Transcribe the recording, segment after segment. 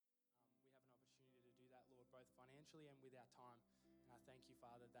financially and with our time. And I thank you,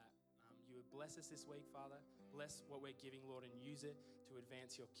 Father, that you would bless us this week, Father. Bless what we're giving, Lord, and use it to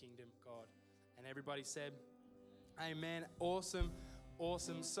advance your kingdom, God. And everybody said, amen. Awesome.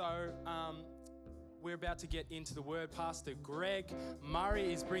 So we're about to get into the word. Pastor Greg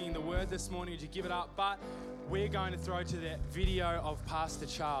Murray is bringing the word this morning. Would you give it up? But we're going to throw to the video of Pastor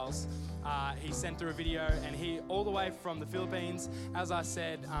Charles. He sent through a video, and he, all the way from the Philippines, as I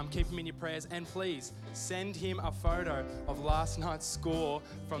said, keep him in your prayers. And please send him a photo of last night's score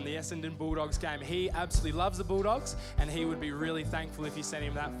from the Essendon Bulldogs game. He absolutely loves the Bulldogs, and he would be really thankful if you sent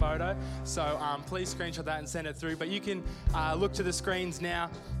him that photo. So please screenshot that and send it through. But you can look to the screens now,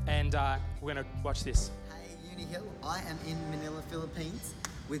 and we're going to watch this. Hey, Uni Hill. I am in Manila, Philippines,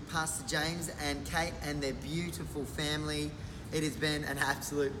 with Pastor James and Kate and their beautiful family. It has been an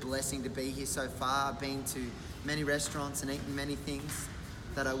absolute blessing to be here so far. I've been to many restaurants and eaten many things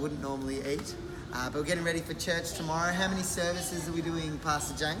that I wouldn't normally eat. But we're getting ready for church tomorrow. How many services are we doing,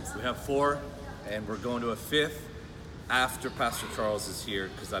 Pastor James? We have 4, and we're going to a 5th after Pastor Charles is here,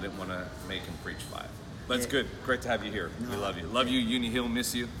 because I didn't want to make him preach 5. But it's good. Great to have you here. We love you. Love you, Uni Hill.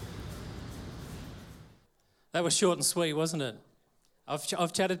 Miss you. That was short and sweet, wasn't it?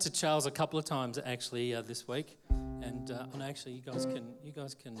 I've chatted to Charles a couple of times actually this week, and actually you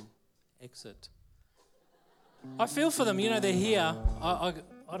guys can exit. I feel for them. You know, they're here. I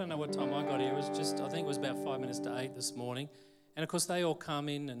don't know what time I got here. It was I think it was about 5 minutes to 8 this morning, and of course they all come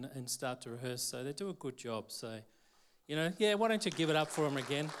in and start to rehearse. So they do a good job. So, you know, yeah. Why don't you give it up for them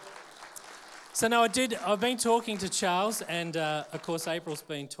again? So no, I've been talking to Charles, and of course April's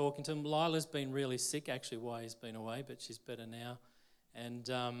been talking to him. Lila's been really sick, actually, why he's been away, but she's better now. And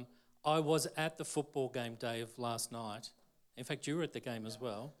I was at the football game day of last night. In fact, you were at the game as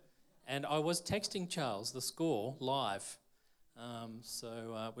well. And I was texting Charles the score live.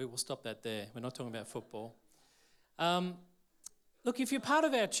 So we will stop that there. We're not talking about football. Look, if you're part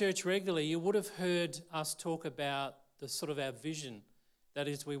of our church regularly, you would have heard us talk about the sort of our vision. That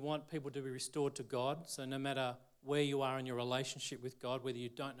is, we want people to be restored to God. So no matter where you are in your relationship with God, whether you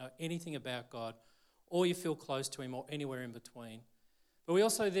don't know anything about God or you feel close to Him or anywhere in between. But we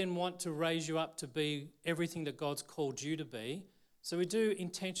also then want to raise you up to be everything that God's called you to be. So we do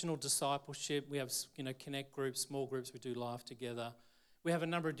intentional discipleship. We have, connect groups, small groups. We do life together. We have a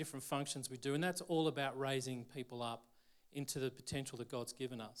number of different functions we do, and that's all about raising people up into the potential that God's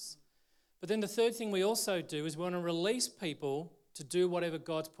given us. But then the third thing we also do is we want to release people to do whatever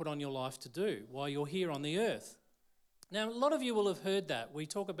God's put on your life to do while you're here on the earth. Now, a lot of you will have heard that. We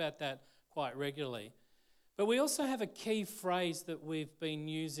talk about that quite regularly. But we also have a key phrase that we've been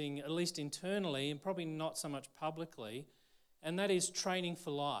using, at least internally, and probably not so much publicly, and that is training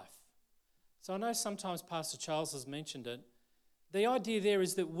for life. So I know sometimes Pastor Charles has mentioned it. The idea there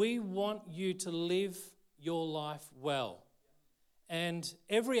is that we want you to live your life well. And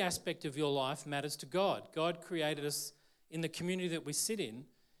every aspect of your life matters to God. God created us in the community that we sit in.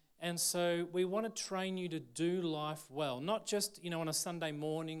 And so we want to train you to do life well, not just, on a Sunday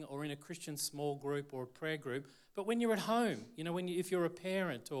morning or in a Christian small group or a prayer group, but when you're at home, if you're a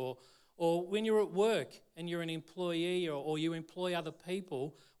parent or when you're at work and you're an employee or you employ other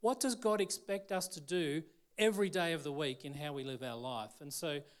people, what does God expect us to do every day of the week in how we live our life? And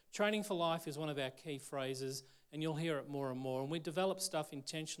so training for life is one of our key phrases, and you'll hear it more and more. And we develop stuff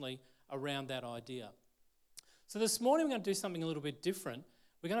intentionally around that idea. So this morning we're going to do something a little bit different.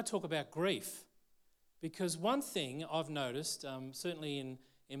 We're going to talk about grief, because one thing I've noticed, certainly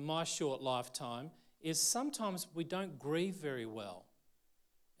in my short lifetime, is sometimes we don't grieve very well.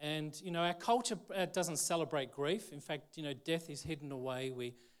 And, our culture doesn't celebrate grief. In fact, death is hidden away.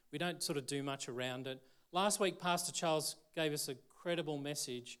 We don't sort of do much around it. Last week, Pastor Charles gave us a credible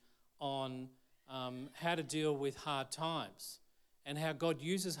message on how to deal with hard times and how God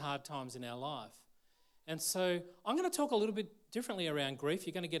uses hard times in our life. And so I'm going to talk a little bit differently around grief.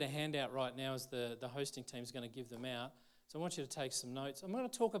 You're going to get a handout right now as the hosting team is going to give them out. So I want you to take some notes. I'm going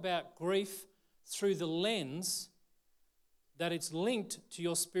to talk about grief through the lens that it's linked to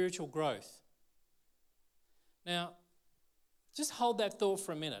your spiritual growth. Now, just hold that thought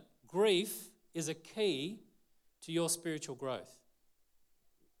for a minute. Grief is a key to your spiritual growth.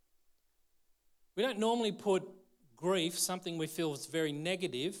 We don't normally put grief, something we feel is very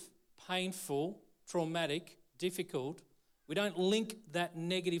negative, painful, traumatic, difficult. We don't link that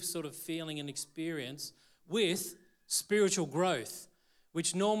negative sort of feeling and experience with spiritual growth,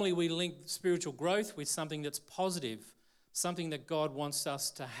 which normally we link spiritual growth with something that's positive, something that God wants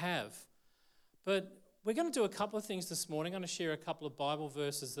us to have. But we're going to do a couple of things this morning. I'm going to share a couple of Bible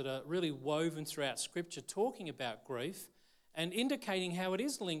verses that are really woven throughout Scripture talking about grief and indicating how it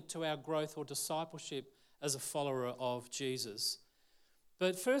is linked to our growth or discipleship as a follower of Jesus.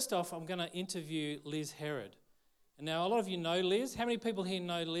 But first off, I'm going to interview Liz Herod. And now a lot of you know Liz. How many people here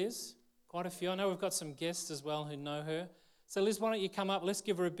know Liz? Quite a few. I know we've got some guests as well who know her. So Liz, why don't you come up? Let's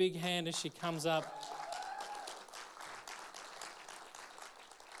give her a big hand as she comes up.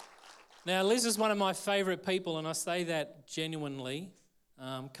 Now, Liz is one of my favourite people, and I say that genuinely.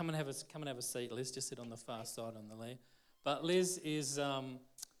 Come and have a seat, Liz. Just sit on the far side on the left. But Liz is,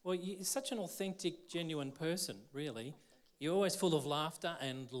 you're such an authentic, genuine person, really. You're always full of laughter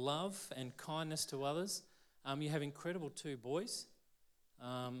and love and kindness to others. You have incredible two boys.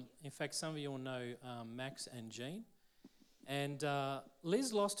 In fact, some of you will know Max and Jean. And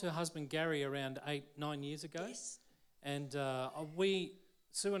Liz lost her husband Gary around 8-9 years ago. Yes. And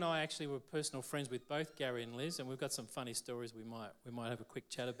Sue and I actually were personal friends with both Gary and Liz, and we've got some funny stories we might have a quick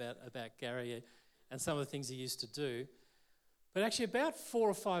chat about Gary and some of the things he used to do. But actually about 4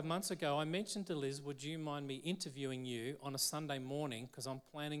 or 5 months ago, I mentioned to Liz, would you mind me interviewing you on a Sunday morning, because I'm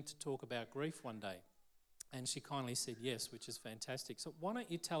planning to talk about grief one day. And she kindly said yes, which is fantastic. So why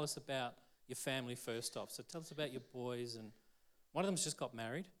don't you tell us about your family first off? So tell us about your boys, and one of them's just got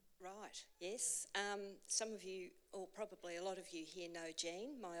married. Right, yes. Some of you, or probably a lot of you here, know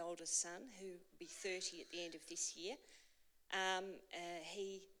Gene, my oldest son, who will be 30 at the end of this year.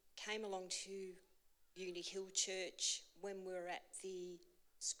 He came along to Uni Hill Church when we were at the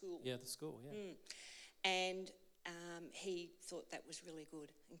school. Yeah, the school, yeah. And he thought that was really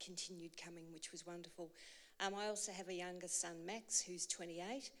good and continued coming, which was wonderful. I also have a younger son, Max, who's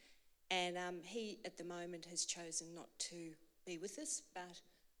 28, and he at the moment has chosen not to be with us, but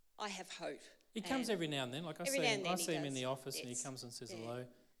I have hope. He comes every now and then. Like I see him in the office, and he comes and says hello.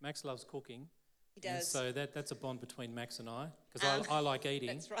 Max loves cooking. He does. And so that's a bond between Max and I, because I like eating.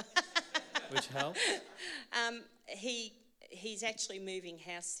 That's right. Which helps. He's actually moving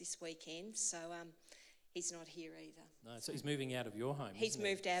house this weekend, so he's not here either. No, so he's moving out of your home. He's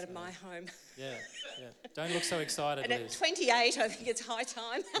moved out of my home. Yeah. Don't look so excited, And Liz. at 28, I think it's high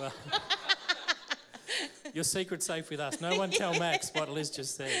time. Well, your secret's safe with us. No one tell Max what Liz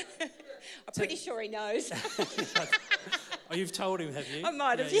just said. I'm pretty sure he knows. Oh, you've told him, have you? I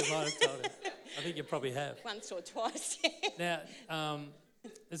might have, You might have told him. I think you probably have. Once or twice. Now,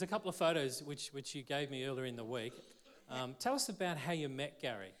 there's a couple of photos which you gave me earlier in the week. Tell us about how you met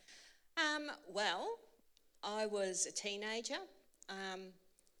Gary. Well, I was a teenager.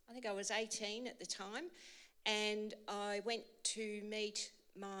 I think I was 18 at the time, and I went to meet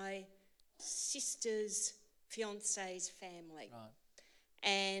my sister's fiance's family. Right.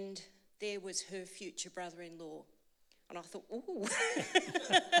 And there was her future brother-in-law. And I thought, ooh.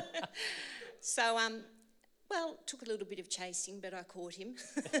 So, took a little bit of chasing, but I caught him.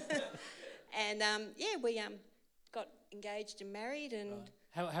 And, we got engaged and married. And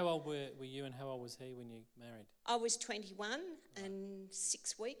right. How old were you, and how old was he when you married? I was 21 and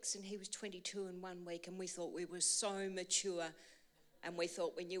 6 weeks, and he was 22 and 1 week. And we thought we were so mature, and we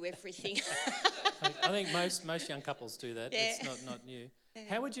thought we knew everything. I think most young couples do that. Yeah. It's not new. Yeah.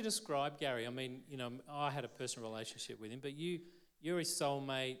 How would you describe Gary? I mean, I had a personal relationship with him, but you're his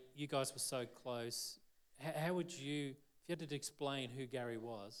soulmate. You guys were so close. How would you, if you had to explain who Gary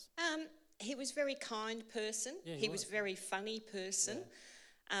was? He was a very kind person. Yeah, he was a very funny person.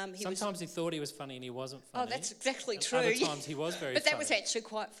 Yeah. Sometimes he thought he was funny and he wasn't funny. Oh, that's exactly true. Other times he was very But funny. that was actually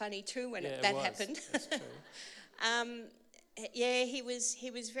quite funny too when that happened. That's true. He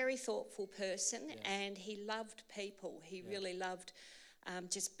was a very thoughtful person, and he loved people. He really loved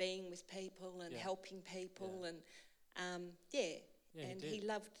just being with people and helping people, and he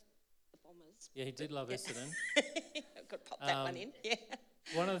loved the Bombers. Yeah, he did love Essendon. I've got to pop that one in. Yeah.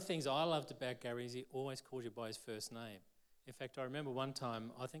 One of the things I loved about Gary is he always called you by his first name. In fact, I remember one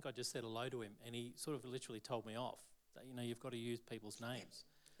time, I think I just said hello to him, and he sort of literally told me off that, you've got to use people's names.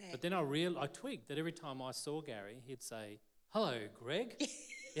 Yeah. But then I twigged that every time I saw Gary, he'd say, "Hello, Greg."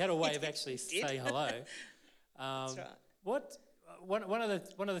 He had a way of actually saying hello. That's right. One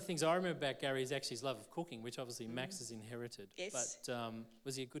of the things I remember about Gary is actually his love of cooking, which obviously Max has inherited. Yes. But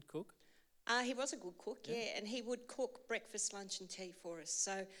was he a good cook? He was a good cook, and he would cook breakfast, lunch and tea for us.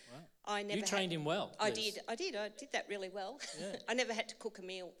 So I never. You trained him well. I Liz. did that really well. Yeah. I never had to cook a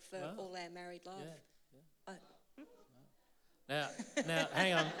meal for all our married life. Yeah. Now,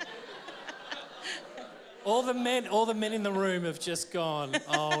 hang on. All the men in the room have just gone,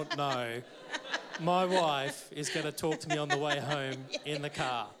 "Oh no, my wife is going to talk to me on the way home in the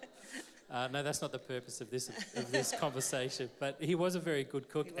car." No, that's not the purpose of this conversation. But he was a very good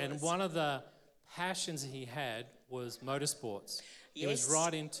cook, and one of the passions he had was motorsports. Yes. He was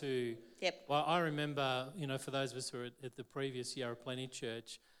right into. Yep. Well, I remember, for those of us who were at the previous Yarra Plenty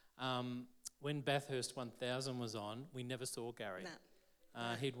Church, when Bathurst 1000 was on, we never saw Gary.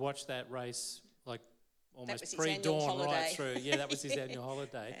 No. He'd watch that race like almost was his annual pre-dawn right holiday. through. Yeah, that was his annual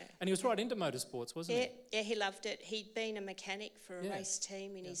holiday. And he was right into motorsports, wasn't Yeah, he? yeah, he loved it. He'd been a mechanic for a Yeah. race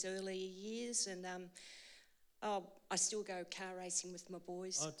team in his earlier years, and I still go car racing with my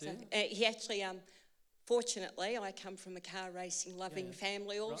boys. Oh, do you? He actually, fortunately, I come from a car racing loving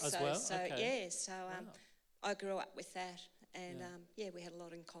family also. as well? So Okay. yeah, so Wow. I grew up with that, and we had a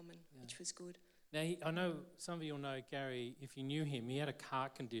lot in common, which was good. Now, I know some of you will know Gary, if you knew him, he had a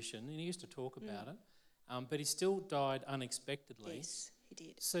heart condition and he used to talk about it, but he still died unexpectedly. Yes, he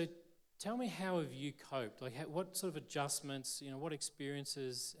did. So tell me, how have you coped? Like, what sort of adjustments, what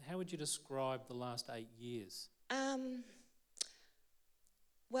experiences, how would you describe the last 8 years?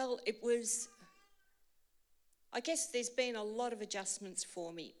 Well, it was, I guess there's been a lot of adjustments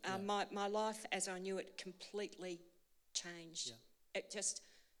for me. My life as I knew it completely changed. Yeah. It just,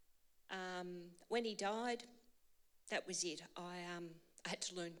 when he died, that was it. I had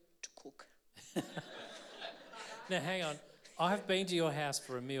to learn to cook. Now, hang on. I have been to your house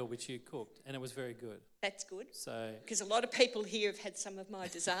for a meal which you cooked, and it was very good. That's good. So Because a lot of people here have had some of my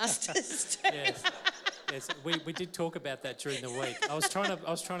disasters too. yes, we did talk about that during the week. I was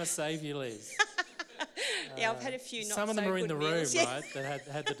trying to save you, Liz. Yeah, I've had a few not Some of them so are in good the room, meals. Yeah. right? That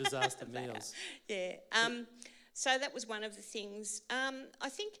had the disaster meals. Yeah. So that was one of the things. I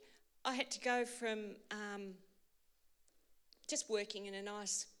think I had to go from just working in a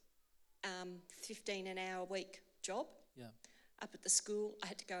nice 15-an-hour-a-week job Yeah. up at the school. I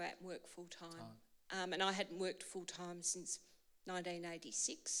had to go out and work full-time. And I hadn't worked full-time since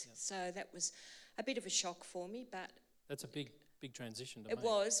 1986. So that was a bit of a shock for me, but That's a big transition to it make.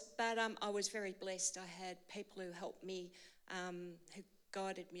 was, but I was very blessed. I had people who helped me, who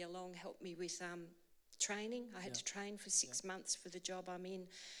guided me along, helped me with training. I had to train for 6 months for the job I'm in.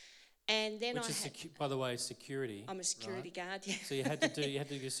 And then Which is, by the way, security. I'm a security guard, yeah. So you had to do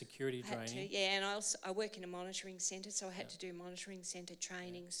your security I had training. to, yeah, and I work in a monitoring centre, so I had to do monitoring centre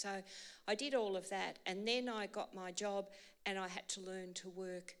training. So I did all of that, and then I got my job, and I had to learn to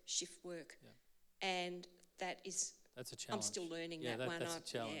work shift work, and that's a challenge. I'm still learning Yeah, that one. that's a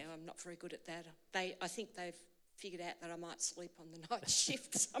challenge. Yeah, I'm not very good at that. I think they've figured out that I might sleep on the night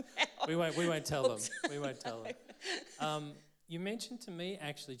shift somehow. We won't tell them. We won't tell them. You mentioned to me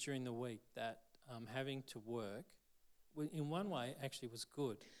actually during the week that having to work, in one way, actually was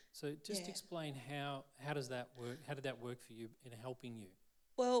good. So just explain how does that work? How did that work for you in helping you?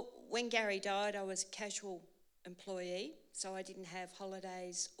 Well, when Gary died, I was a casual employee, so I didn't have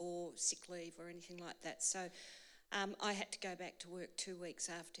holidays or sick leave or anything like that. So I had to go back to work 2 weeks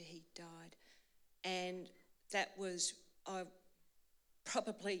after he died, and that was, I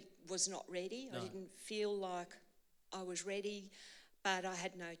probably was not ready. No. I didn't feel like I was ready, but I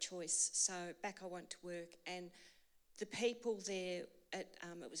had no choice. So back I went to work, and the people there at,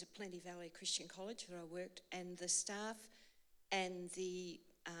 it was at Plenty Valley Christian College where I worked, and the staff and the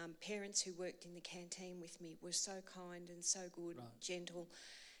parents who worked in the canteen with me were so kind and so good, gentle,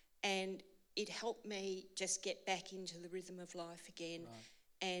 and it helped me just get back into the rhythm of life again.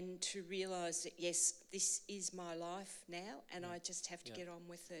 And to realise that, yes, this is my life now, and I just have to get on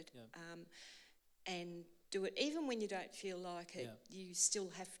with it and do it. Even when you don't feel like it, you still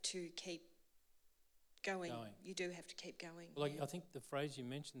have to keep going. You do have to keep going. Well, I think the phrase you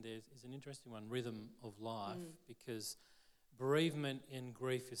mentioned there is an interesting one, rhythm of life, because bereavement and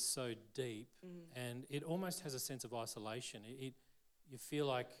grief is so deep and it almost has a sense of isolation. You feel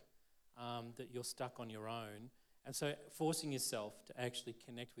like that you're stuck on your own. And so forcing yourself to actually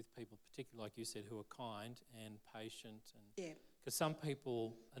connect with people, particularly like you said, who are kind and patient. Because some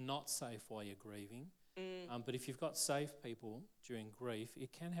people are not safe while you're grieving. But if you've got safe people during grief,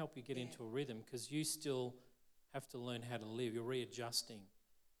 it can help you get into a rhythm because you still have to learn how to live. You're readjusting.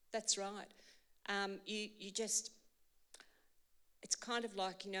 That's right. You just, it's kind of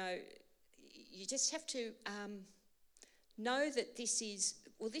like, you just have to know that this is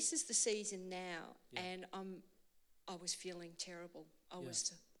the season now, and I was feeling terrible. I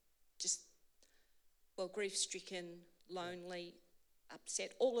was just, grief-stricken, lonely,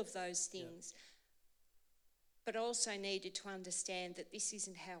 upset, all of those things. But I also needed to understand that this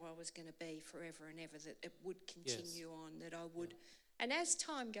isn't how I was going to be forever and ever, that it would continue on, that I would. And as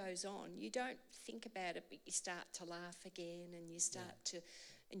time goes on, you don't think about it, but you start to laugh again and you start to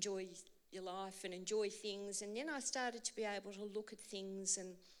enjoy your life and enjoy things. And then I started to be able to look at things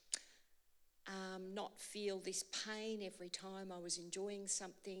and not feel this pain every time I was enjoying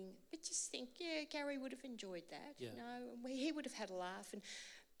something, but just think, Gary would have enjoyed that, and he would have had a laugh. And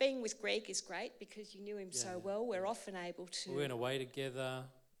being with Greg is great because you knew him so well. We're often able to... We went away together.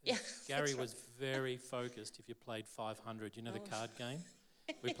 Yeah, Gary that's right. was very focused if you played 500. You know the Oh. card game?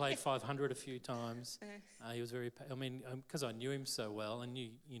 We played 500 a few times. He was very, because I knew him so well and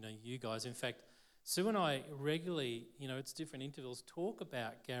you guys. In fact, Sue and I regularly, it's different intervals, talk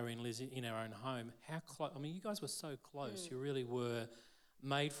about Gary and Liz in our own home. How close, you guys were so close. You really were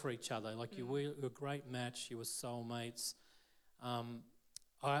made for each other. Like you were a great match. You were soulmates.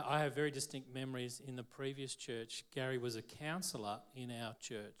 I have very distinct memories in the previous church. Gary was a counsellor in our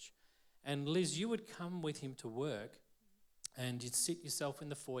church. And Liz, you would come with him to work and you'd sit yourself in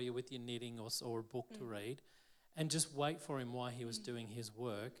the foyer with your knitting or a book to read and just wait for him while he was doing his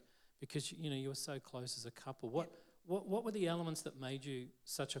work because, you were so close as a couple. What were the elements that made you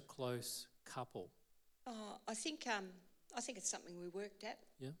such a close couple? I think it's something we worked at.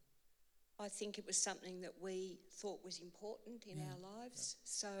 Yeah. I think it was something that we thought was important in our lives.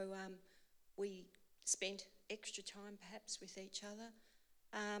 So we spent extra time perhaps with each other.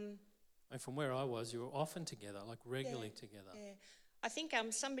 And from where I was, you were often together, like regularly together. Yeah. I think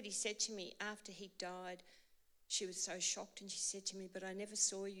somebody said to me after he died, she was so shocked and she said to me, but I never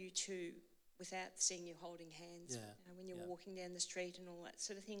saw you two without seeing you holding hands when you were walking down the street and all that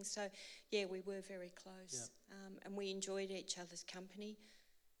sort of thing. So, yeah, we were very close and we enjoyed each other's company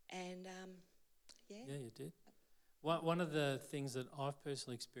and, Yeah, you did. One of the things that I've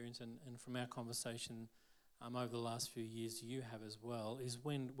personally experienced and from our conversation over the last few years you have as well is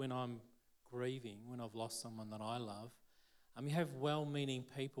when I'm grieving, when I've lost someone that I love, you have well-meaning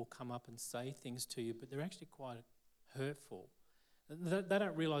people come up and say things to you, but they're actually quite hurtful. They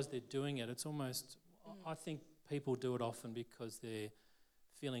don't realise they're doing it. It's almost, I think people do it often because they're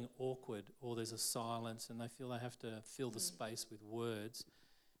feeling awkward or there's a silence and they feel they have to fill the space with words.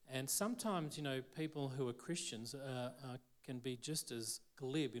 And sometimes, people who are Christians can be just as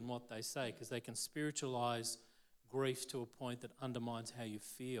glib in what they say because they can spiritualise grief to a point that undermines how you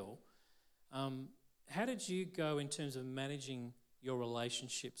feel. How did you go in terms of managing your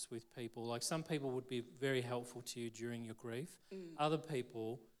relationships with people? Like some people would be very helpful to you during your grief. Other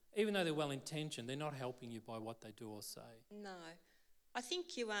people, even though they're well-intentioned, they're not helping you by what they do or say. no. I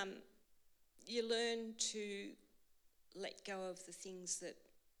think you learn to let go of the things that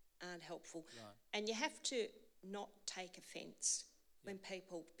aren't helpful. Right. And you have to not take offence when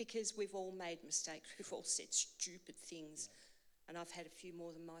people, because we've all made mistakes, we've all said stupid things. And I've had a few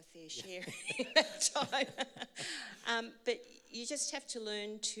more than my fair share in that time. But you just have to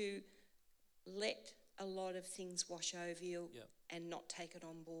learn to let a lot of things wash over you and not take it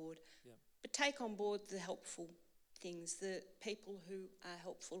on board. Yep. But take on board the helpful things, the people who are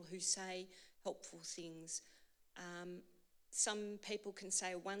helpful, who say helpful things. Some people can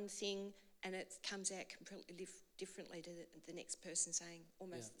say one thing and it comes out completely differently to the next person saying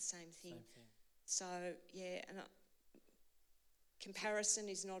almost the same thing. So, and comparison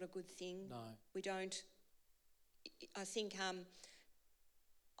is not a good thing. No. We don't. I think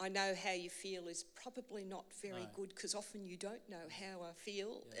I know how you feel is probably not very good because often you don't know how I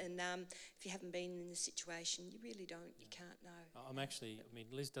feel. Yeah. And if you haven't been in the situation, you really don't. You can't know. I'm actually,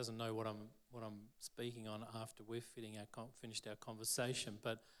 Liz doesn't know what I'm speaking on after we've finished our conversation,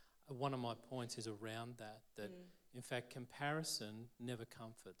 but one of my points is around that in fact, comparison never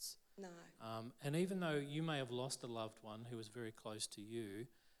comforts. No. And even though you may have lost a loved one who was very close to you,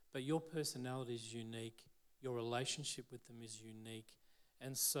 but your personality is unique, your relationship with them is unique,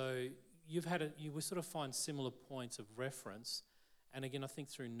 and so you will sort of find similar points of reference. And again, I think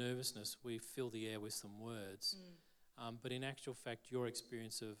through nervousness, we fill the air with some words. But in actual fact, your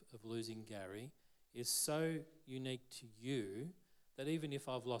experience of losing Gary is so unique to you that even if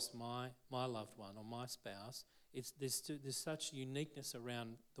I've lost my loved one or my spouse, there's such uniqueness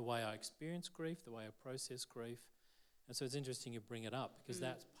around the way I experience grief, the way I process grief. And so it's interesting you bring it up because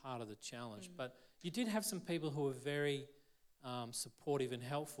that's part of the challenge. But you did have some people who were very supportive and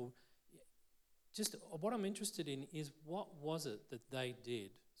helpful. Just what I'm interested in is what was it that they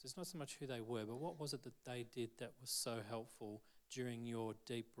did? So it's not so much who they were, but what was it that they did that was so helpful during your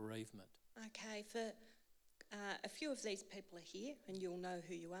deep bereavement? Okay, for a few of these people are here and you'll know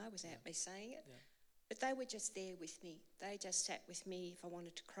who you are without me saying it. Yeah. But they were just there with me. They just sat with me. If I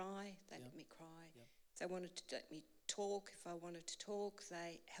wanted to cry, they let me cry. If they wanted to let me talk, if I wanted to talk,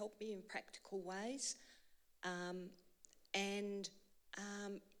 they helped me in practical ways. And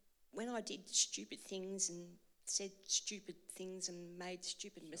when I did stupid things and said stupid things and made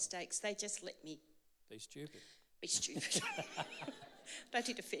stupid mistakes, they just let me be stupid. They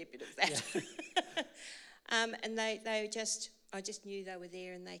did a fair bit of that. And I just knew they were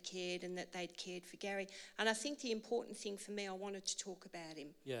there and they cared and that they'd cared for Gary. And I think the important thing for me, I wanted to talk about him.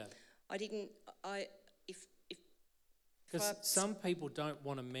 Yeah. I didn't. If Because some people don't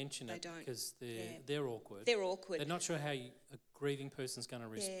want to mention They it don't, because yeah. they're awkward. They're awkward. They're not sure how a grieving person's going to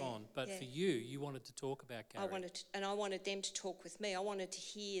respond. But yeah. for you wanted to talk about Gary. I wanted them to talk with me. I wanted to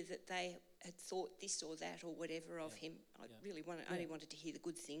hear that they had thought this or that or whatever of him. I really only wanted to hear the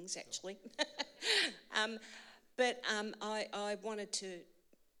good things, actually. But I wanted to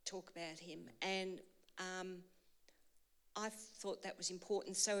talk about him, and I thought that was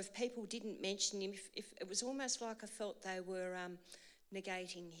important. So if people didn't mention him, if it was almost like I felt they were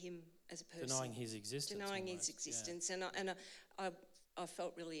negating him as a person. Denying his existence. Denying almost, his existence. And I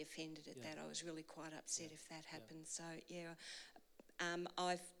felt really offended at that. I was really quite upset if that happened. So,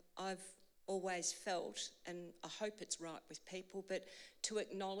 I've always felt, and I hope it's right with people, but to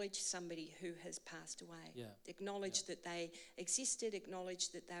acknowledge somebody who has passed away. Acknowledge that they existed, acknowledge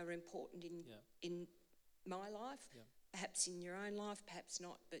that they were important in my life, perhaps in your own life, perhaps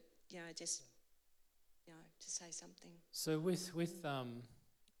not, but, just, to say something. So with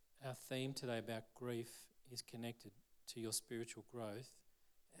our theme today about grief is connected to your spiritual growth.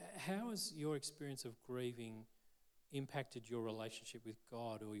 How has your experience of grieving impacted your relationship with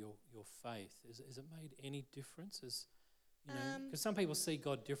God or your faith? Has it made any difference? Because some people see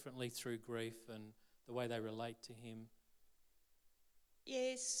God differently through grief and the way they relate to him.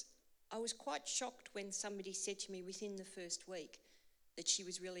 Yes, I was quite shocked when somebody said to me within the first week that she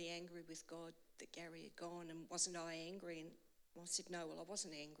was really angry with God that Gary had gone, and wasn't I angry? And I said, no, well, I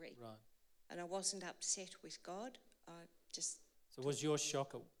wasn't angry. Right. And I wasn't upset with God. So was your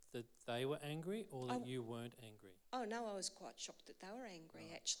shock that they were angry or that you weren't angry? Oh, no, I was quite shocked that they were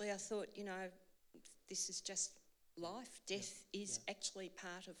angry, actually. I thought, this is just life. Death is actually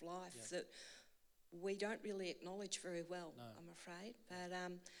part of life that we don't really acknowledge very well, I'm afraid. But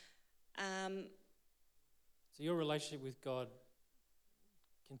so your relationship with God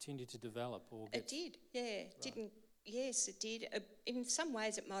continued to develop? It did, yeah. Right. Yes, it did. In some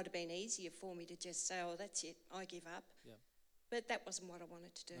ways, it might have been easier for me to just say, oh, that's it, I give up. Yeah. But that wasn't what I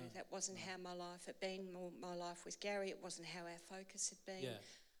wanted to do. No. That wasn't how my life had been, my life with Gary. It wasn't how our focus had been. Yeah.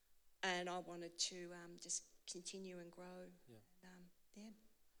 And I wanted to just continue and grow. Yeah.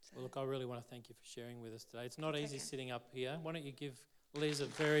 So. Well, look, I really want to thank you for sharing with us today. It's not easy sitting up here. Why don't you give Liz a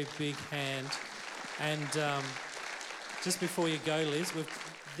very big hand? And just before you go, Liz,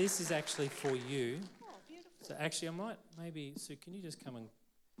 this is actually for you. Oh, beautiful. So actually, I might maybe, Sue, can you just come and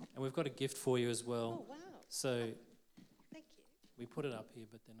we've got a gift for you as well. Oh, wow. So thank you. We put it up here,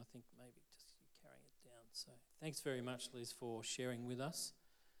 but then I think maybe just you carrying it down. So thanks very much, Liz, for sharing with us.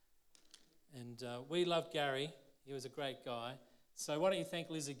 And we loved Gary. He was a great guy. So why don't you thank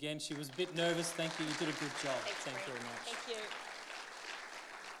Liz again? She was a bit nervous. Thank you. You did a good job. Thanks very much. Thank you.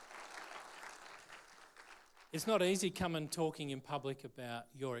 It's not easy coming talking in public about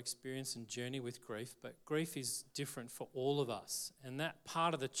your experience and journey with grief, but grief is different for all of us. And that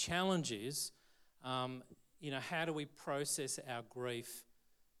part of the challenge is, how do we process our grief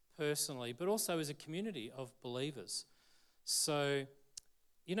personally, but also as a community of believers? So,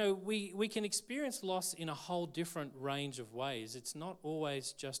 we can experience loss in a whole different range of ways. It's not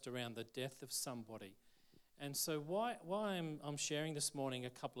always just around the death of somebody. And so why I'm sharing this morning a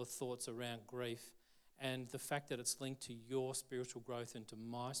couple of thoughts around grief and the fact that it's linked to your spiritual growth and to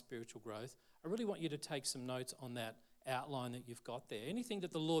my spiritual growth, I really want you to take some notes on that outline that you've got there. Anything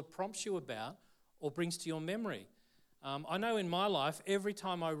that the Lord prompts you about or brings to your memory. I know in my life, every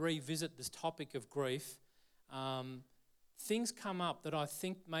time I revisit this topic of grief, things come up that I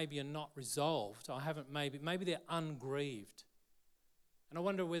think maybe are not resolved. Maybe they're ungrieved. And I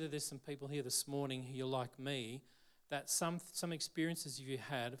wonder whether there's some people here this morning who are like me, that some experiences you've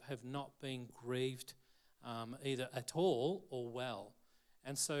had have not been grieved either at all or well.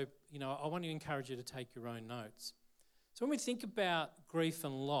 And so, I want to encourage you to take your own notes. So when we think about grief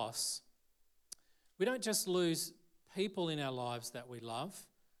and loss, we don't just lose people in our lives that we love,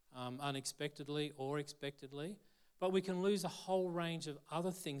 unexpectedly or expectedly, but we can lose a whole range of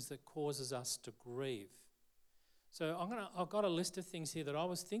other things that causes us to grieve. So I've got a list of things here that I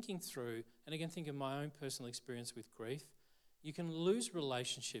was thinking through, and again, think of my own personal experience with grief. You can lose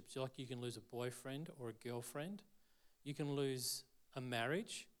relationships, like you can lose a boyfriend or a girlfriend. You can lose a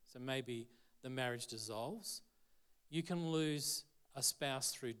marriage, so maybe the marriage dissolves. You can lose a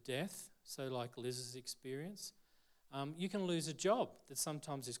spouse through death, so like Liz's experience. You can lose a job that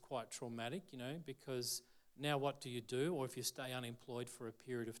sometimes is quite traumatic, because now what do you do? Or if you stay unemployed for a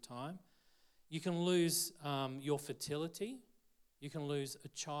period of time. You can lose your fertility. You can lose a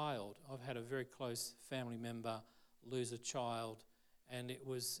child. I've had a very close family member lose a child, and it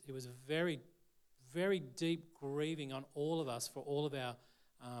was a very, very deep grieving on all of us for all of our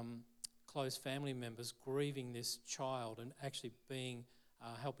close family members grieving this child and actually being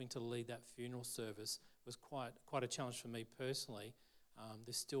helping to lead that funeral service was quite a challenge for me personally.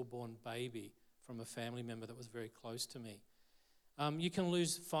 This stillborn baby from a family member that was very close to me. You can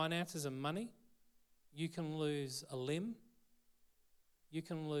lose finances and money. You can lose a limb. You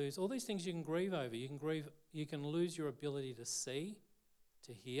can lose all these things you can grieve over. You can lose your ability to see,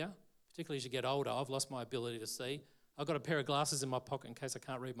 to hear, particularly as you get older. I've lost my ability to see. I've got a pair of glasses in my pocket in case I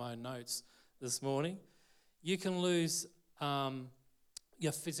can't read my own notes this morning. You can lose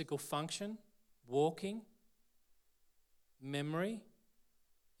your physical function, walking, memory.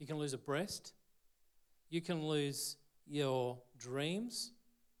 You can lose a breast. You can lose your dreams.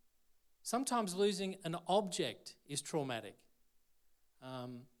 Sometimes losing an object is traumatic.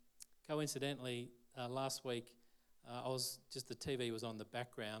 Coincidentally, last week, the TV was on the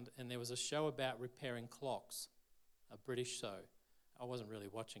background, and there was a show about repairing clocks, a British show. I wasn't really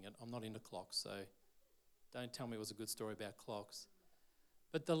watching it. I'm not into clocks, so don't tell me it was a good story about clocks.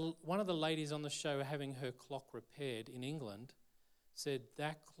 But one of the ladies on the show having her clock repaired in England said,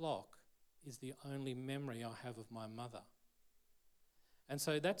 that clock is the only memory I have of my mother. And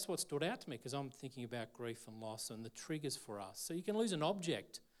so that's what stood out to me, because I'm thinking about grief and loss and the triggers for us. So you can lose an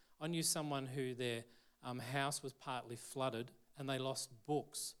object. I knew someone who their house was partly flooded and they lost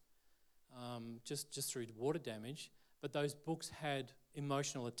books just through water damage, but those books had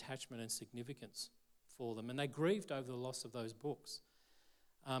emotional attachment and significance for them, and they grieved over the loss of those books.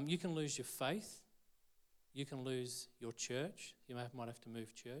 You can lose your faith. You can lose your church. You might have to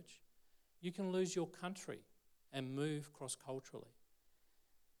move church. You can lose your country and move cross-culturally.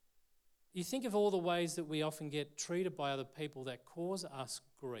 You think of all the ways that we often get treated by other people that cause us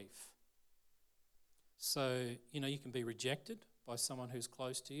grief. So, you can be rejected by someone who's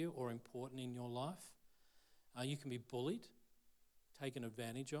close to you or important in your life. You can be bullied, taken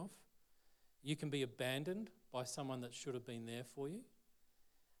advantage of. You can be abandoned by someone that should have been there for you.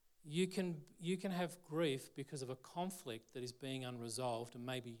 You can have grief because of a conflict that is being unresolved, and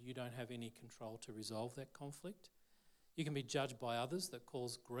maybe you don't have any control to resolve that conflict. You can be judged by others that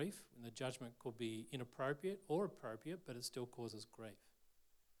cause grief, and the judgment could be inappropriate or appropriate, but it still causes grief.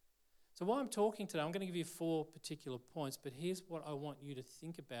 So while I'm talking today, I'm going to give you 4 particular points, but here's what I want you to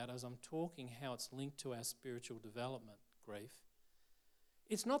think about as I'm talking, how it's linked to our spiritual development, grief.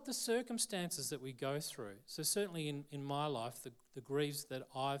 It's not the circumstances that we go through. So certainly in my life, the griefs that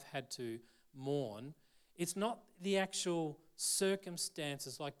I've had to mourn, it's not the actual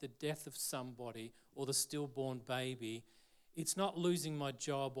circumstances like the death of somebody or the stillborn baby. It's not losing my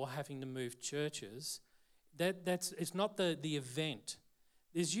job or having to move churches. It's not the event.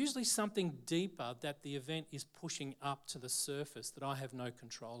 There's usually something deeper that the event is pushing up to the surface that I have no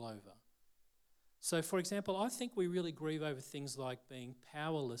control over. So, for example, I think we really grieve over things like being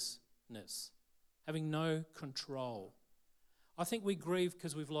powerlessness, having no control. I think we grieve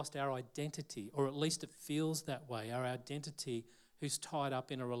because we've lost our identity, or at least it feels that way, our identity who's tied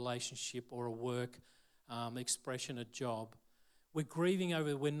up in a relationship or a work expression, a job. We're grieving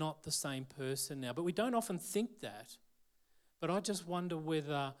over we're not the same person now, but we don't often think that. But I just wonder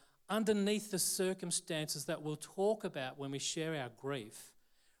whether underneath the circumstances that we'll talk about when we share our grief,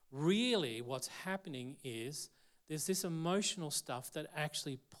 really what's happening is there's this emotional stuff that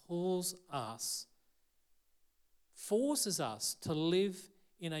actually pulls us, forces us to live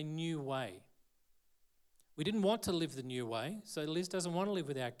in a new way. We didn't want to live the new way, so Liz doesn't want to live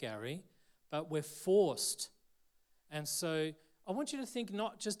without Gary, but we're forced. And so I want you to think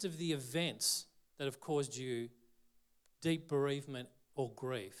not just of the events that have caused you deep bereavement or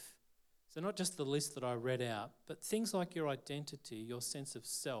grief. So not just the list that I read out, but things like your identity, your sense of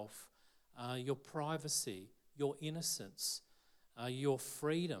self, your privacy, your innocence, your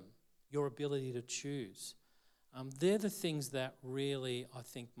freedom, your ability to choose. They're the things that really I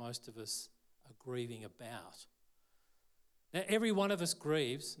think most of us are grieving about. Now, every one of us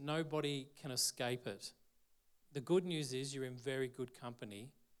grieves. Nobody can escape it. The good news is you're in very good company.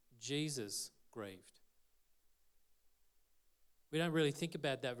 Jesus grieved. We don't really think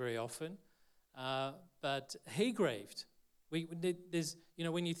about that very often, but he grieved. There's,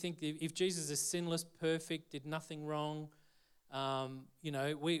 when you think if Jesus is sinless, perfect, did nothing wrong,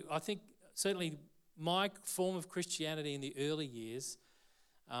 I think certainly my form of Christianity in the early years,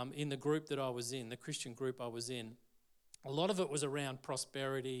 in the group that I was in, the Christian group I was in, a lot of it was around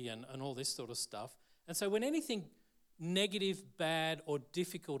prosperity and all this sort of stuff. And so when anything negative, bad, or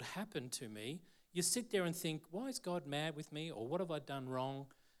difficult happened to me, you sit there and think, why is God mad with me? Or what have I done wrong?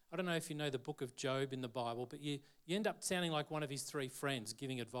 I don't know if you know the book of Job in the Bible, but you end up sounding like one of his 3 friends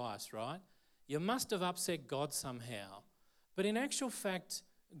giving advice, right? You must have upset God somehow. But in actual fact,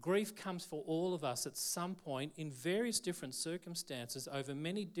 Grief comes for all of us at some point in various different circumstances over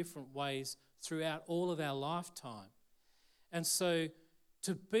many different ways throughout all of our lifetime. And so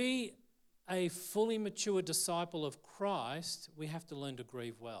to be a fully mature disciple of Christ, we have to learn to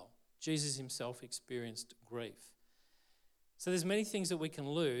grieve well. Jesus himself experienced grief. So there's many things that we can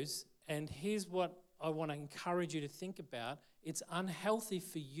lose, and here's what I want to encourage you to think about. It's unhealthy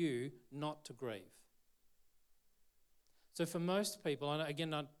for you not to grieve. So for most people, and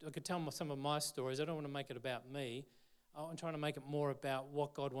again, I could tell some of my stories. I don't want to make it about me. I'm trying to make it more about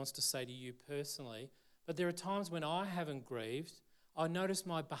what God wants to say to you personally. But there are times when I haven't grieved. I notice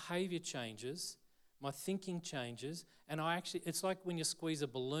my behaviour changes, my thinking changes, and it's like when you squeeze a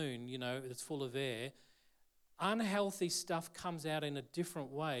balloon, that's full of air. Unhealthy stuff comes out in a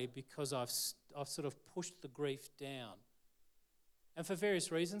different way because I've sort of pushed the grief down. And for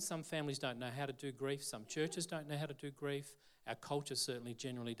various reasons, some families don't know how to do grief, some churches don't know how to do grief, our culture certainly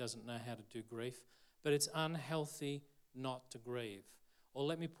generally doesn't know how to do grief, but it's unhealthy not to grieve. Or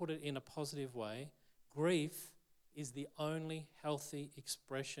let me put it in a positive way, grief is the only healthy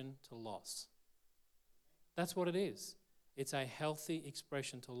expression to loss. That's what it is. It's a healthy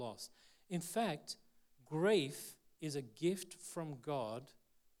expression to loss. In fact, grief is a gift from God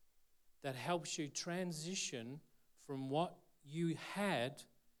that helps you transition from what you had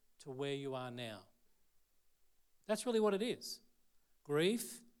to where you are now. That's really what it is.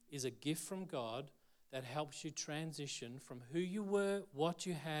 Grief is a gift from God that helps you transition from who you were, what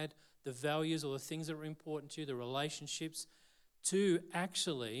you had, the values or the things that were important to you, the relationships, to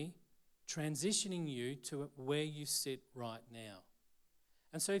actually transitioning you to where you sit right now.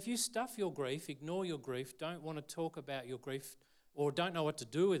 And so if you stuff your grief, ignore your grief, don't want to talk about your grief or don't know what to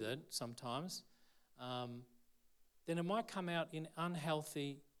do with it sometimes, then it might come out in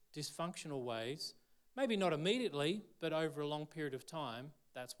unhealthy, dysfunctional ways. Maybe not immediately, but over a long period of time,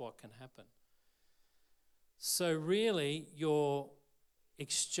 that's what can happen. So really, you're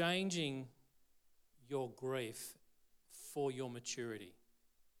exchanging your grief for your maturity.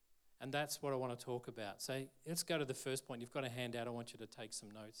 And that's what I want to talk about. So let's go to the first point. You've got a handout. I want you to take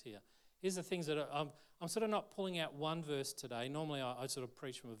some notes here. Here's the things that I'm sort of not pulling out one verse today. Normally I sort of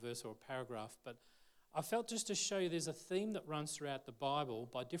preach from a verse or a paragraph, but I felt just to show you there's a theme that runs throughout the Bible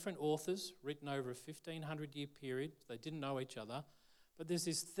by different authors written over a 1,500-year period. They didn't know each other. But there's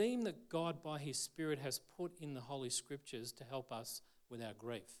this theme that God, by his Spirit, has put in the Holy Scriptures to help us with our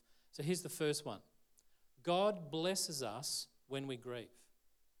grief. So here's the first one. God blesses us when we grieve.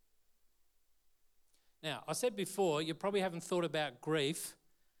 Now, I said before, you probably haven't thought about grief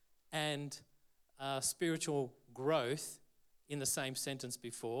and spiritual growth in the same sentence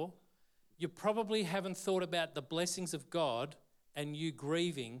before. You probably haven't thought about the blessings of God and you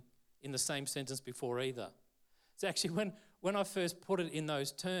grieving in the same sentence before either. So actually, when I first put it in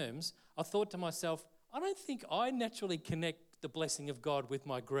those terms, I thought to myself, I don't think I naturally connect the blessing of God with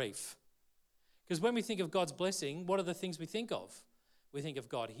my grief. Because when we think of God's blessing, what are the things we think of? We think of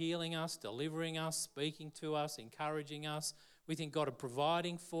God healing us, delivering us, speaking to us, encouraging us. We think God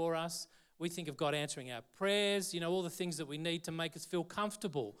providing for us. We think of God answering our prayers, all the things that we need to make us feel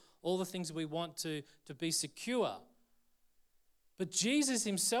comfortable, all the things that we want to be secure. But Jesus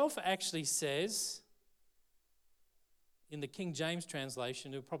himself actually says, in the King James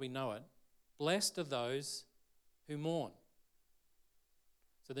translation, you'll probably know it, blessed are those who mourn.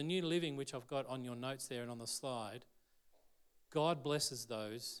 So the New Living, which I've got on your notes there and on the slide, God blesses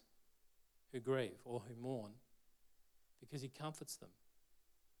those who grieve or who mourn because he comforts them.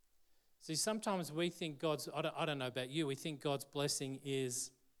 See, sometimes we think I don't know about you, we think God's blessing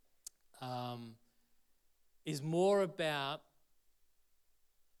is more about,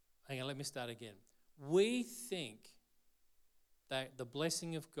 hang on, let me start again. We think that the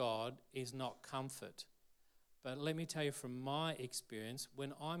blessing of God is not comfort. But let me tell you from my experience,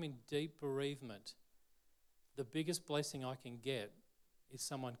 when I'm in deep bereavement, the biggest blessing I can get is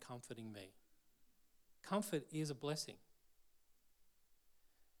someone comforting me. Comfort is a blessing.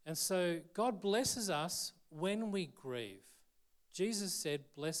 And so God blesses us when we grieve. Jesus said,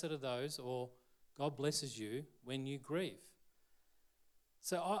 blessed are those, or God blesses you when you grieve.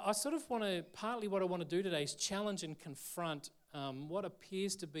 So I sort of want to, partly what I want to do today is challenge and confront what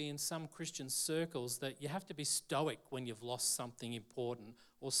appears to be in some Christian circles that you have to be stoic when you've lost something important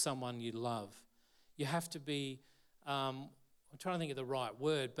or someone you love. You have to be, I'm trying to think of the right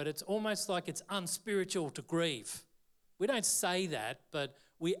word, but it's almost like it's unspiritual to grieve. We don't say that, but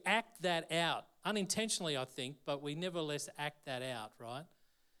we act that out, unintentionally I think, but we nevertheless act that out, right?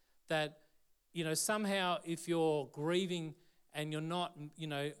 That, somehow if you're grieving and you're not,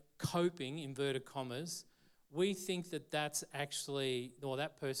 coping, inverted commas, we think that that's actually, well,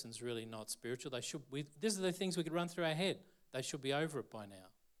 that person's really not spiritual. These are the things we could run through our head. They should be over it by now.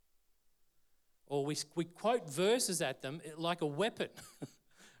 Or we quote verses at them like a weapon,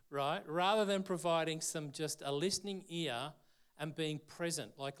 right? Rather than providing just a listening ear and being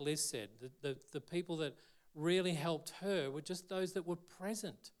present, like Liz said. The people that really helped her were just those that were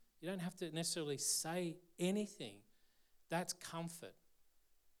present. You don't have to necessarily say anything. That's comfort.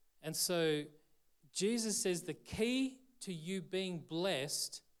 And so Jesus says the key to you being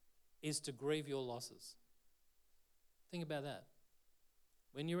blessed is to grieve your losses. Think about that.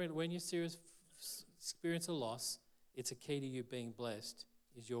 When you experience a loss, it's a key to you being blessed,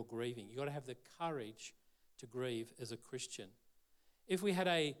 is your grieving. You've got to have the courage to grieve as a Christian. If we had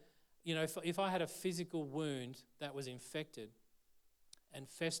if I had a physical wound that was infected and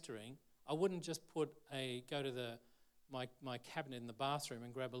festering, I wouldn't just go to my cabinet in the bathroom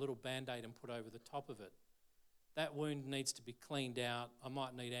and grab a little Band-Aid and put over the top of it. That wound needs to be cleaned out. I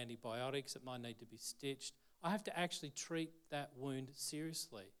might need antibiotics. It might need to be stitched. I have to actually treat that wound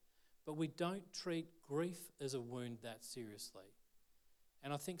seriously. But we don't treat grief as a wound that seriously.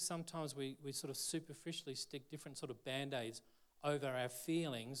 And I think sometimes we sort of superficially stick different sort of Band-Aids over our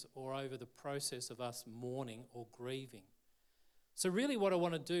feelings or over the process of us mourning or grieving. So really what I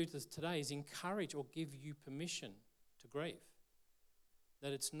want to do today is encourage or give you permission to grieve.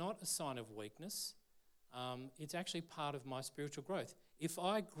 That it's not a sign of weakness. It's actually part of my spiritual growth. If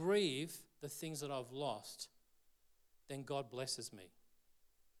I grieve the things that I've lost, then God blesses me.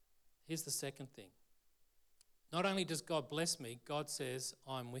 Here's the second thing. Not only does God bless me, God says,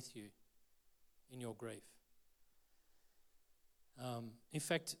 I'm with you in your grief. In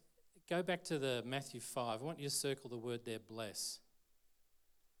fact, go back to the Matthew 5. I want you to circle the word there, bless.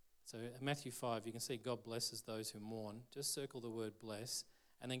 So in Matthew 5, you can see God blesses those who mourn. Just circle the word bless.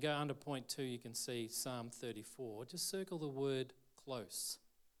 And then go under point 2, you can see Psalm 34. Just circle the word close.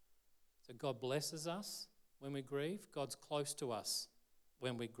 So God blesses us when we grieve. God's close to us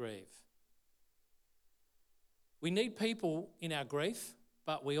when we grieve. We need people in our grief,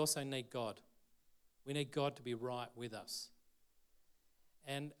 but we also need God. We need God to be right with us.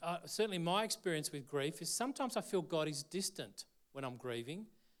 And certainly my experience with grief is sometimes I feel God is distant when I'm grieving.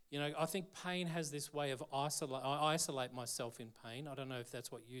 I think pain has this way of I isolate myself in pain. I don't know if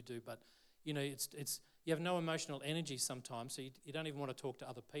that's what you do, but it's you have no emotional energy sometimes, so you don't even want to talk to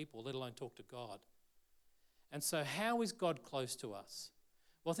other people, let alone talk to God. And so how is God close to us?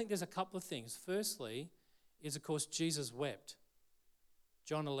 Well, I think there's a couple of things. Firstly is, of course, Jesus wept.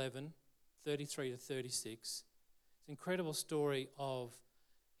 John 11, 33 to 36. It's an incredible story of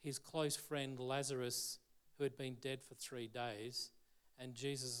his close friend Lazarus, who had been dead for 3 days, and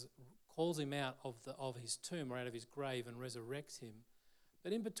Jesus calls him out of his tomb or out of his grave and resurrects him.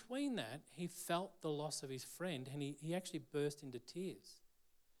 But in between that, he felt the loss of his friend, and he actually burst into tears.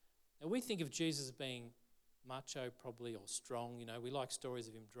 Now, we think of Jesus as being macho probably or strong. We like stories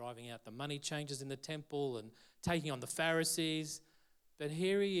of him driving out the money changers in the temple and taking on the Pharisees. But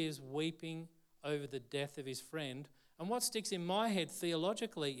here he is weeping over the death of his friend. And what sticks in my head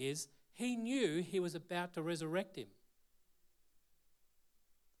theologically is he knew he was about to resurrect him.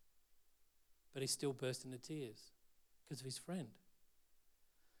 But he still burst into tears because of his friend.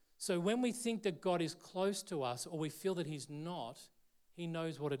 So when we think that God is close to us or we feel that he's not, he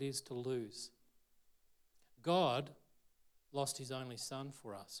knows what it is to lose. God lost his only son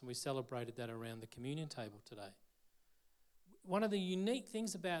for us, and we celebrated that around the communion table today. One of the unique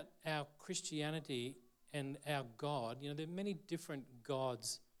things about our Christianity and our God, there are many different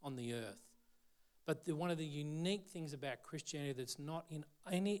gods on the earth, but one of the unique things about Christianity that's not in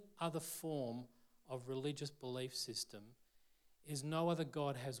any other form of religious belief system is no other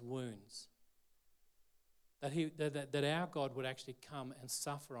God has wounds. That our God would actually come and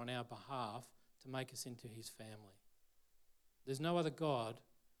suffer on our behalf to make us into his family. There's no other God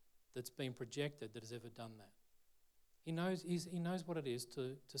that's been projected that has ever done that. He knows what it is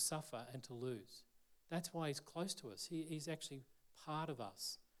to suffer and to lose. That's why he's close to us. He's actually part of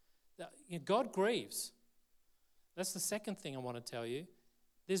us. God grieves. That's the second thing I want to tell you.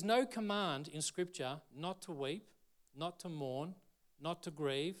 There's no command in Scripture not to weep, not to mourn, not to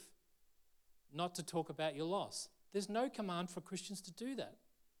grieve, not to talk about your loss. There's no command for Christians to do that,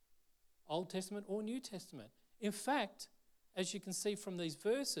 Old Testament or New Testament. In fact, as you can see from these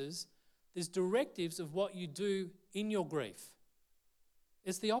verses, there's directives of what you do in your grief.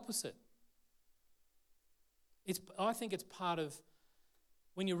 It's the opposite. I think it's part of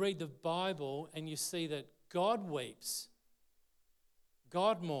when you read the Bible and you see that God weeps,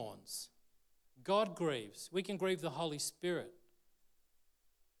 God mourns, God grieves. We can grieve the Holy Spirit.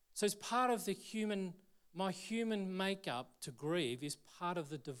 So it's part of the human My human makeup to grieve is part of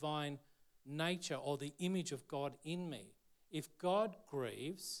the divine nature or the image of God in me. If God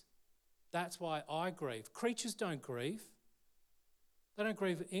grieves, that's why I grieve. Creatures don't grieve. They don't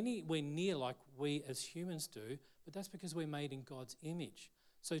grieve anywhere near like we as humans do, but that's because we're made in God's image.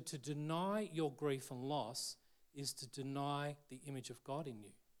 So to deny your grief and loss is to deny the image of God in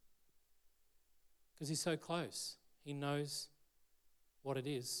you. Because he's so close. He knows what it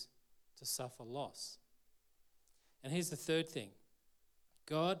is to suffer loss. And here's the third thing.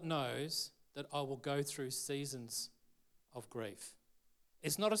 God knows that I will go through seasons of grief.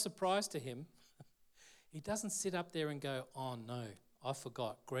 It's not a surprise to him. He doesn't sit up there and go, oh no, I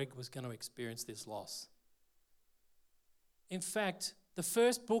forgot Greg was going to experience this loss. In fact, the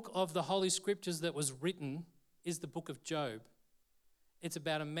first book of the Holy Scriptures that was written is the book of Job. It's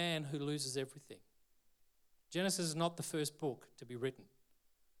about a man who loses everything. Genesis is not the first book to be written.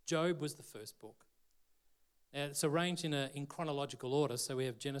 Job was the first book. Now, it's arranged in chronological order, so we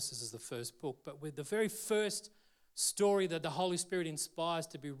have Genesis as the first book. But with the very first story that the Holy Spirit inspires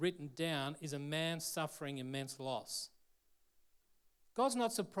to be written down is a man suffering immense loss. God's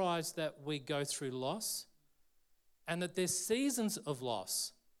not surprised that we go through loss and that there's seasons of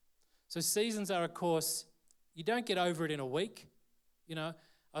loss. So seasons are, of course, you don't get over it in a week. You know,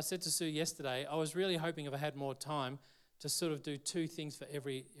 I said to Sue yesterday, I was really hoping if I had more time to sort of do two things for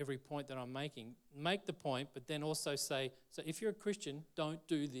every point that I'm making. Make the point, but then also say, so if you're a Christian, don't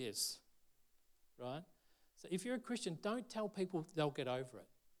do this, right? So if you're a Christian, don't tell people they'll get over it.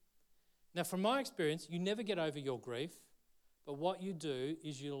 Now, from my experience, you never get over your grief, but what you do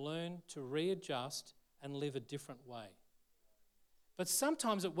is you learn to readjust and live a different way. But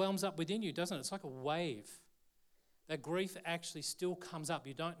sometimes it whelms up within you, doesn't it? It's like a wave. That grief actually still comes up.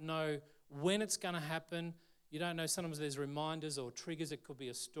 You don't know when it's going to happen. You don't know. Sometimes there's reminders or triggers. It could be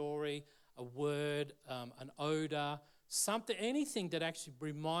a story, a word, an odor, something, anything that actually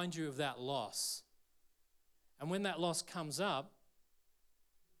reminds you of that loss. And when that loss comes up,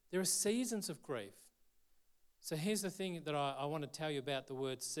 there are seasons of grief. So here's the thing that I want to tell you about the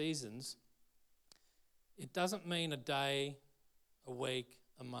word seasons. It doesn't mean a day, a week,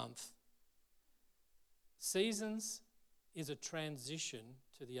 a month. Seasons is a transition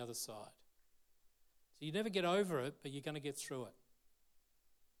to the other side. So you never get over it, but you're going to get through it.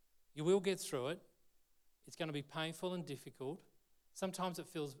 You will get through it. It's going to be painful and difficult. Sometimes it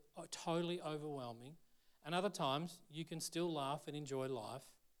feels totally overwhelming. And other times you can still laugh and enjoy life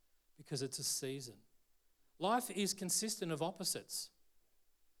because it's a season. Life is consistent of opposites.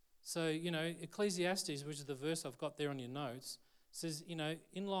 So, Ecclesiastes, which is the verse I've got there on your notes, says,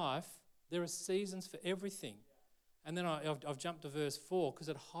 in life, there are seasons for everything. And then I've jumped to verse 4 because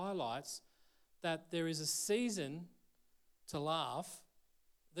it highlights that there is a season to laugh.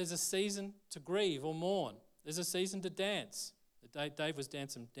 There's a season to grieve or mourn. There's a season to dance. Dave was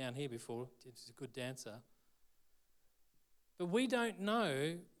dancing down here before. He's a good dancer. But we don't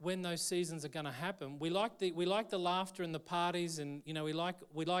know when those seasons are going to happen. We like the laughter and the parties, and we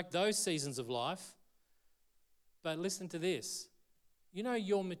like those seasons of life. But listen to this.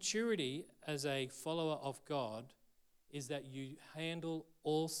 Your maturity as a follower of God is that you handle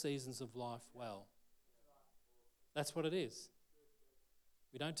all seasons of life well. That's what it is.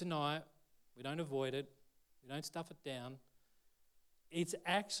 We don't deny it. We don't avoid it. We don't stuff it down. It's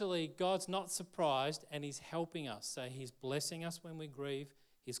actually, God's not surprised and he's helping us. So he's blessing us when we grieve.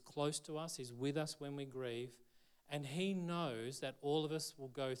 He's close to us. He's with us when we grieve. And he knows that all of us will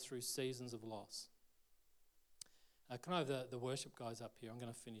go through seasons of loss. Can I have the worship guys up here? I'm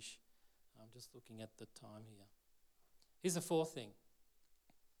going to finish. I'm just looking at the time here. Here's the fourth thing.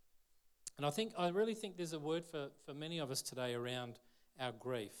 And I really think there's a word for many of us today around our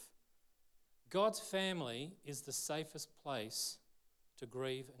grief. God's family is the safest place to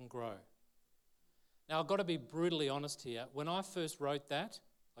grieve and grow. Now, I've got to be brutally honest here. When I first wrote that,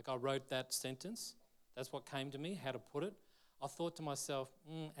 I wrote that sentence, that's what came to me, how to put it. I thought to myself,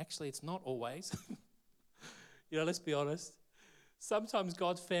 actually, it's not always. Let's be honest. Sometimes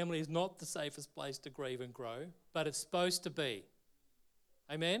God's family is not the safest place to grieve and grow, but it's supposed to be.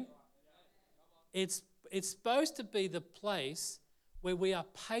 Amen? It's supposed to be the place where we are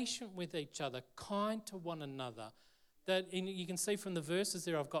patient with each other, kind to one another. You can see from the verses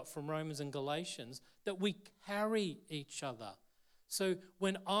there I've got from Romans and Galatians, that we carry each other. So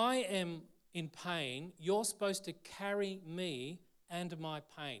when I am in pain, you're supposed to carry me and my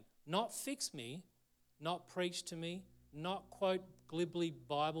pain. Not fix me, not preach to me, not quote glibly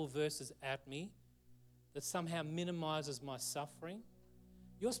Bible verses at me that somehow minimizes my suffering.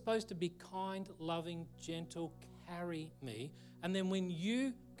 You're supposed to be kind, loving, gentle, carry me. And then when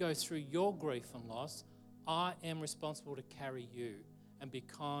you go through your grief and loss, I am responsible to carry you and be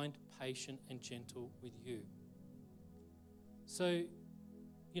kind, patient, and gentle with you. So,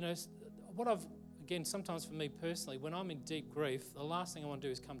 again, sometimes for me personally, when I'm in deep grief, the last thing I want to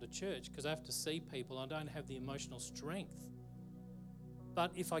do is come to church because I have to see people. I don't have the emotional strength.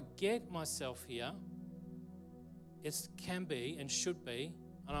 But if I get myself here, it can be and should be,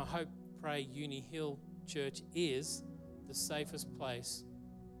 and I pray Uni Hill Church is the safest place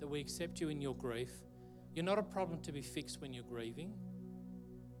that we accept you in your grief. You're not a problem to be fixed when you're grieving.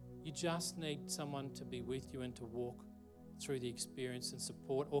 You just need someone to be with you and to walk through the experience and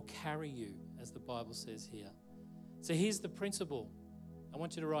support, or carry you, as the Bible says here. So here's the principle. I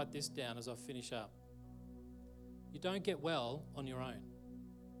want you to write this down as I finish up. You don't get well on your own.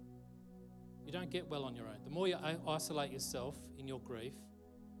 You don't get well on your own. The more you isolate yourself in your grief,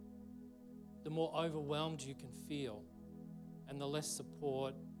 the more overwhelmed you can feel, and the less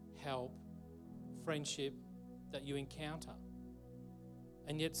support, help, friendship that you encounter.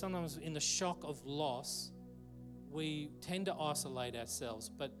 And yet sometimes in the shock of loss, we tend to isolate ourselves,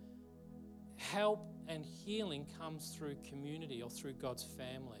 but help and healing comes through community or through God's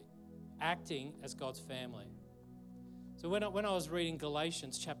family, acting as God's family. So when I was reading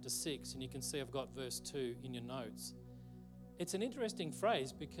Galatians chapter 6, and you can see I've got verse 2 in your notes, it's an interesting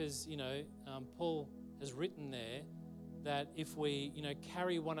phrase because, Paul has written there that if we,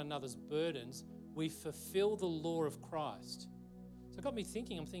 carry one another's burdens, we fulfill the law of Christ. So it got me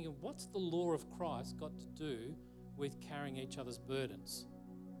thinking, what's the law of Christ got to do with carrying each other's burdens?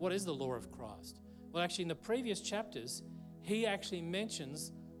 What is the law of Christ? Well, actually, in the previous chapters, he actually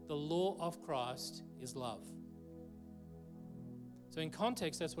mentions the law of Christ is love. So in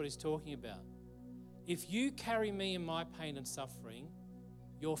context, that's what he's talking about. If you carry me in my pain and suffering,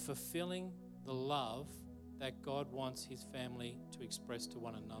 you're fulfilling the love that God wants his family to express to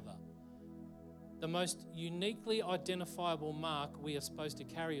one another. The most uniquely identifiable mark we are supposed to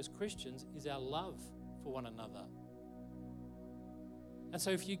carry as Christians is our love for one another. And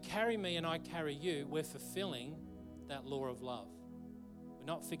so if you carry me and I carry you, we're fulfilling that law of love. We're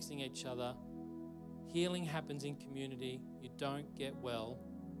not fixing each other. Healing happens in community. You don't get well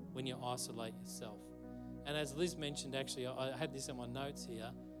when you isolate yourself. And as Liz mentioned, actually, I had this in my notes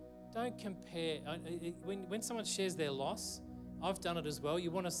here. Don't compare. When someone shares their loss, I've done it as well. You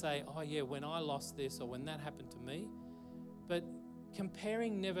want to say, oh yeah, when I lost this or when that happened to me. But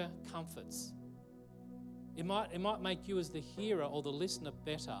comparing never comforts. It might make you as the hearer or the listener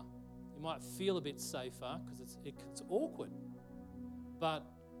better. You might feel a bit safer because it's awkward. But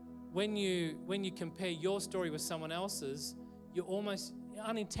when you compare your story with someone else's, you almost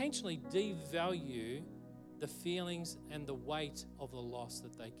unintentionally devalue the feelings and the weight of the loss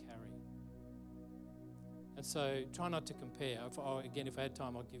that they carry. And so try not to compare. If I had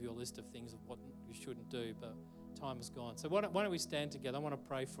time, I'll give you a list of things of what you shouldn't do, but time is gone. So why don't we stand together? I want to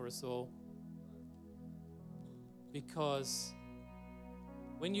pray for us all. Because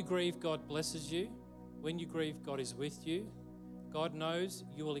when you grieve, God blesses you. When you grieve, God is with you. God knows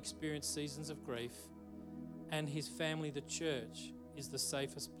you will experience seasons of grief, and his family, the church, is the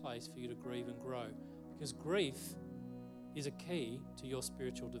safest place for you to grieve and grow, because grief is a key to your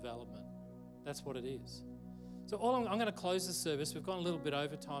spiritual development. That's what it is. So I'm going to close the service. We've gone a little bit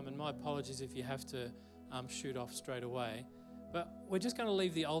over time, and my apologies if you have to shoot off straight away. But we're just going to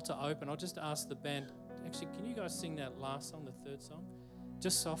leave the altar open. I'll just ask the band, actually, can you guys sing that last song, the third song?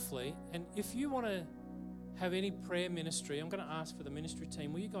 Just softly. And if you want to have any prayer ministry, I'm going to ask for the ministry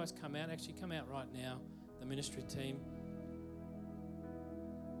team. Will you guys come out? Actually, come out right now, the ministry team.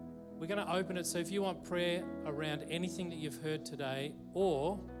 We're going to open it, so if you want prayer around anything that you've heard today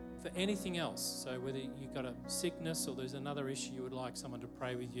or for anything else, so whether you've got a sickness or there's another issue you would like someone to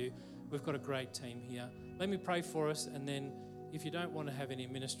pray with you, we've got a great team here. Let me pray for us, and then if you don't want to have any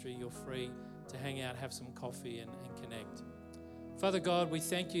ministry, you're free to hang out, have some coffee and connect. Father God, we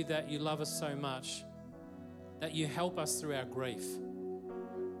thank you that you love us so much, that you help us through our grief.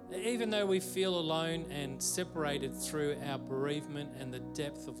 Even though we feel alone and separated through our bereavement and the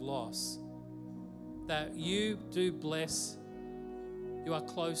depth of loss, that you do bless, you are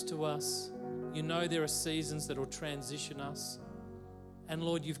close to us, you know there are seasons that will transition us, and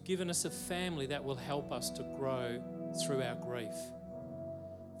Lord, you've given us a family that will help us to grow through our grief.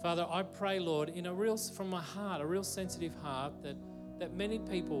 Father, I pray, Lord, from my heart, a real sensitive heart, that many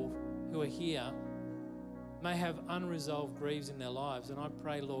people who are here may have unresolved griefs in their lives. And I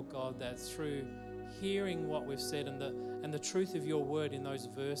pray, Lord God, that through hearing what we've said and the truth of your word in those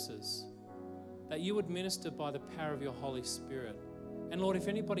verses, that you would minister by the power of your Holy Spirit. And Lord, if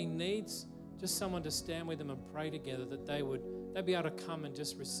anybody needs just someone to stand with them and pray together, that they'd be able to come and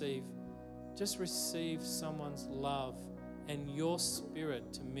just receive just receive someone's love and your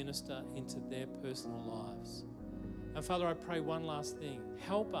spirit to minister into their personal lives. And Father, I pray one last thing.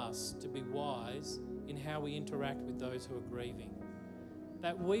 Help us to be wise in how we interact with those who are grieving.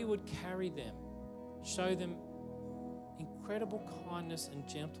 That we would carry them, show them incredible kindness and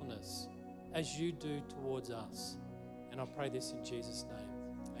gentleness as you do towards us. And I pray this in Jesus'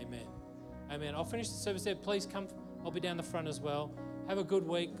 name. Amen. Amen. I'll finish the service there. Please come. I'll be down the front as well. Have a good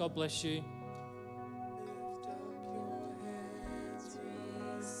week. God bless you.